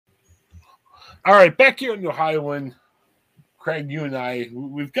All right, back here in New Highland, Craig, you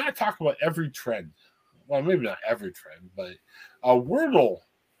and we've got to talk about every trend. Well, maybe not every trend, but Wordle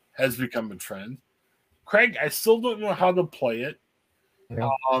has become a trend. Craig, I still don't know how to play it. Yeah.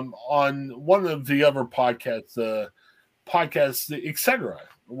 On one of the other podcasts, etc.,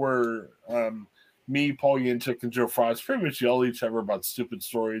 where me, Paul Yanchuk, and Joe Frost pretty much yell at each other about stupid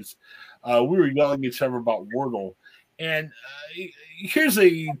stories. We were yelling at each other about Wordle. And here's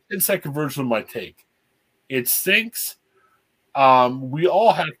a 10-second version of my take. It stinks. We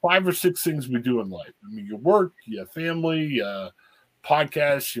all have 5 or 6 things we do in life. I mean, you work, you have family,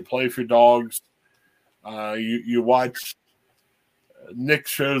 podcasts, you play with your dogs, you watch Nick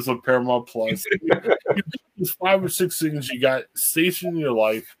shows on Paramount Plus. You these 5 or 6 things you got stationed in your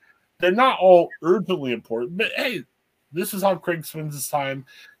life. They're not all urgently important, but hey, this is how Craig spends his time.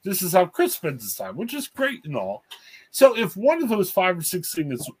 This is how Chris spends his time, which is great and all. So if one of those 5 or 6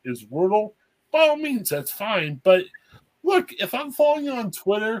 things is Wordle, by all means, that's fine. But look, if I'm following you on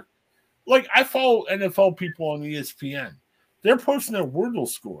Twitter, like I follow NFL people on ESPN, they're posting their Wordle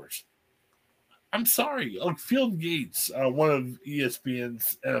scores. I'm sorry, like Field Yates, one of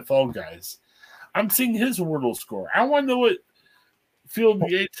ESPN's NFL guys, I'm seeing his Wordle score. I want to know what Field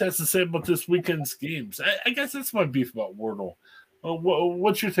Yates has to say about this weekend's games. I guess that's my beef about Wordle.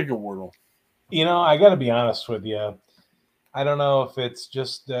 What's your take of Wordle? I got to be honest with you. I don't know if it's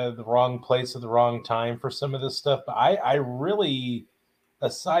just the wrong place at the wrong time for some of this stuff, but I really,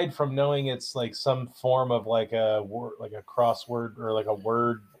 aside from knowing it's like some form of like a crossword or like a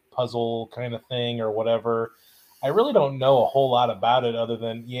word puzzle kind of thing or whatever, I really don't know a whole lot about it other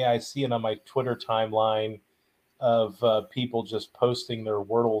than, I see it on my Twitter timeline of people just posting their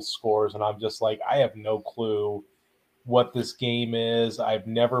Wordle scores, and I'm just like, I have no clue what this game is. I've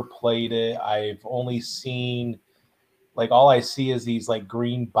never played it. I've only seen, like, all I see is these like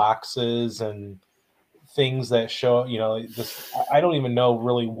green boxes and things that show, this. I don't even know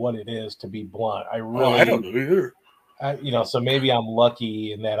really what it is, to be blunt. I don't know either. So maybe I'm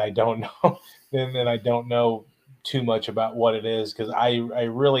lucky in that I don't know. then I don't know too much about what it is, because I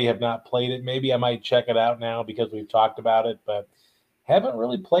really have not played it. Maybe I might check it out now because we've talked about it, but haven't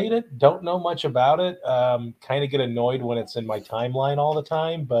really played it. Don't know much about it. Kind of get annoyed when it's in my timeline all the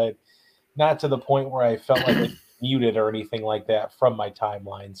time, but not to the point where I felt like I muted or anything like that from my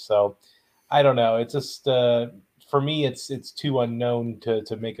timeline. So I don't know. It's just for me, it's too unknown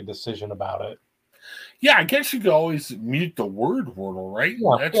to make a decision about it. Yeah, I guess you could always mute the word Wordle, right?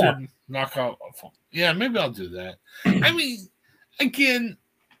 That should knock out. Yeah, maybe I'll do that. I mean, again,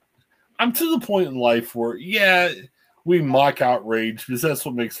 I'm to the point in life where, we mock outrage because that's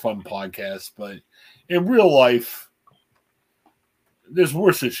what makes fun podcasts. But in real life, there's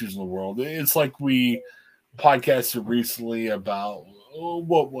worse issues in the world. It's like we podcasted recently about,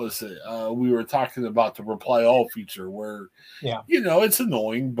 what was it? We were talking about the reply all feature where, it's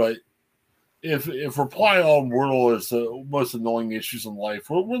annoying, but if reply all and Wordle is the most annoying issues in life,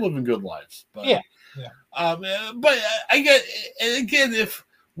 we're living good lives. But but I get, and again, if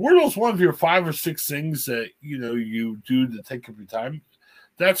Wordle is one of your 5 or 6 things that you do to take up your time,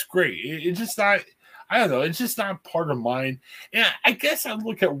 that's great. It's just not. I don't know. It's just not part of mine. And I guess I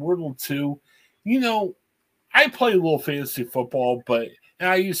look at Wordle too. I play a little fantasy football, and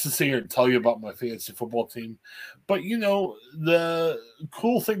I used to sit here and tell you about my fantasy football team. But, the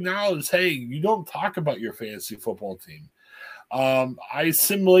cool thing now is, hey, you don't talk about your fantasy football team. I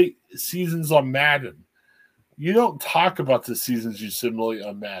simulate seasons on Madden. You don't talk about the seasons you simulate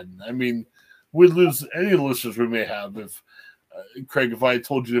on Madden. I mean, we'd lose any listeners we may have if, Craig, if I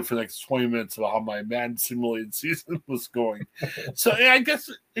told you for the next 20 minutes about how my Madden simulated season was going. So I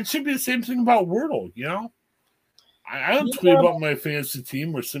guess it should be the same thing about Wordle, I don't tweet about my fantasy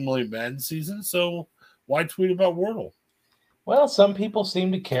team or simulate Madden season, so why tweet about Wordle? Well, some people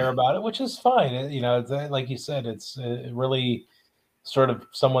seem to care about it, which is fine. Like you said, it's really sort of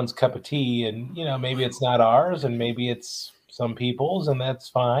someone's cup of tea, and maybe it's not ours, and maybe it's some people's, and that's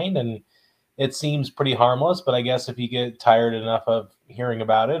fine. And it seems pretty harmless, but I guess if you get tired enough of hearing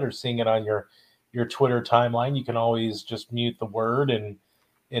about it or seeing it on your Twitter timeline, you can always just mute the word and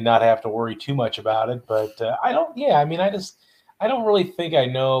not have to worry too much about it. But I don't really think I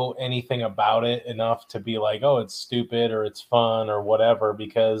know anything about it enough to be like, oh, it's stupid or it's fun or whatever,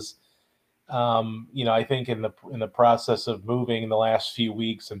 because I think in the process of moving in the last few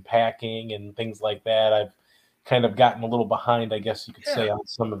weeks and packing and things like that, I've kind of gotten a little behind, I guess you could say, on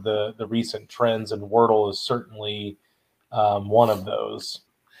some of the recent trends, and Wordle is certainly one of those.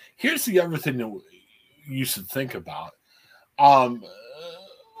 Here's the other thing that you should think about.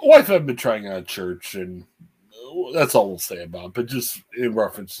 Wife and I've been trying out church, and that's all we'll say about it, but just in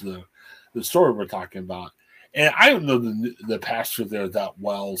reference to the story we're talking about. And I don't know the pastor there that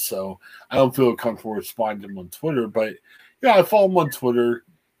well, so I don't feel comfortable responding to him on Twitter. But I follow him on Twitter.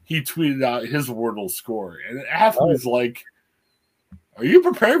 He tweeted out his Wordle score, and half of me's like, "Are you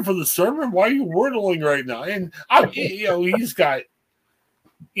preparing for the sermon? Why are you wordling right now?" And he's got,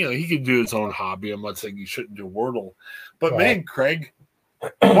 he can do his own hobby. I'm not saying he shouldn't do Wordle, but man, Craig,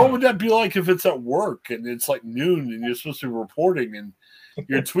 what would that be like if it's at work and it's like noon and you're supposed to be reporting and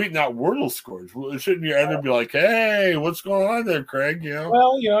you're tweeting out Wordle scores? Shouldn't your editor be like, "Hey, what's going on there, Craig?"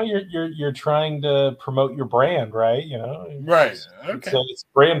 Well, you're trying to promote your brand, right? Right. Okay. It's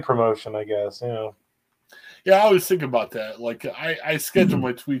brand promotion, I guess. Yeah, I always think about that. Like, I schedule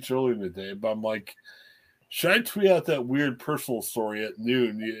my tweets early in the day, but I'm like, should I tweet out that weird personal story at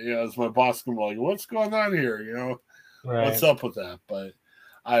noon? As my boss can be like, "What's going on here? Right. What's up with that?" But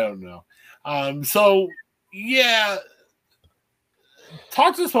I don't know. So yeah,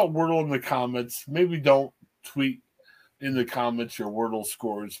 talk to us about Wordle in the comments. Maybe don't tweet in the comments your Wordle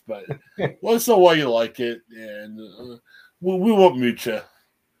scores, but let us know why you like it, and we won't mute you.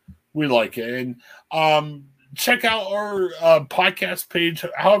 We like it, and check out our podcast page.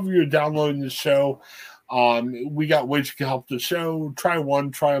 However you're downloading the show, we got ways you can help the show. Try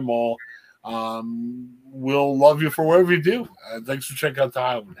one, try them all. We'll love you for whatever you do. Thanks for checking out the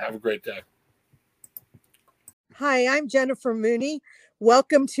Highland. Have a great day. Hi, I'm Jennifer Mooney.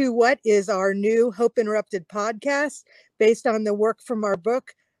 Welcome to what is our new Hope Interrupted podcast based on the work from our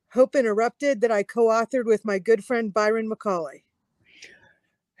book, Hope Interrupted, that I co-authored with my good friend Byron McCauley.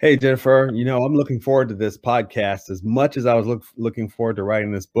 Hey, Jennifer, I'm looking forward to this podcast as much as I was looking forward to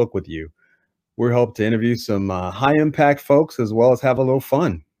writing this book with you. We hope to interview some high impact folks as well as have a little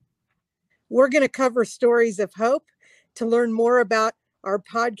fun. We're going to cover stories of hope. To learn more about our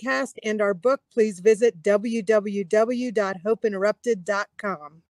podcast and our book, please visit www.hopeinterrupted.com.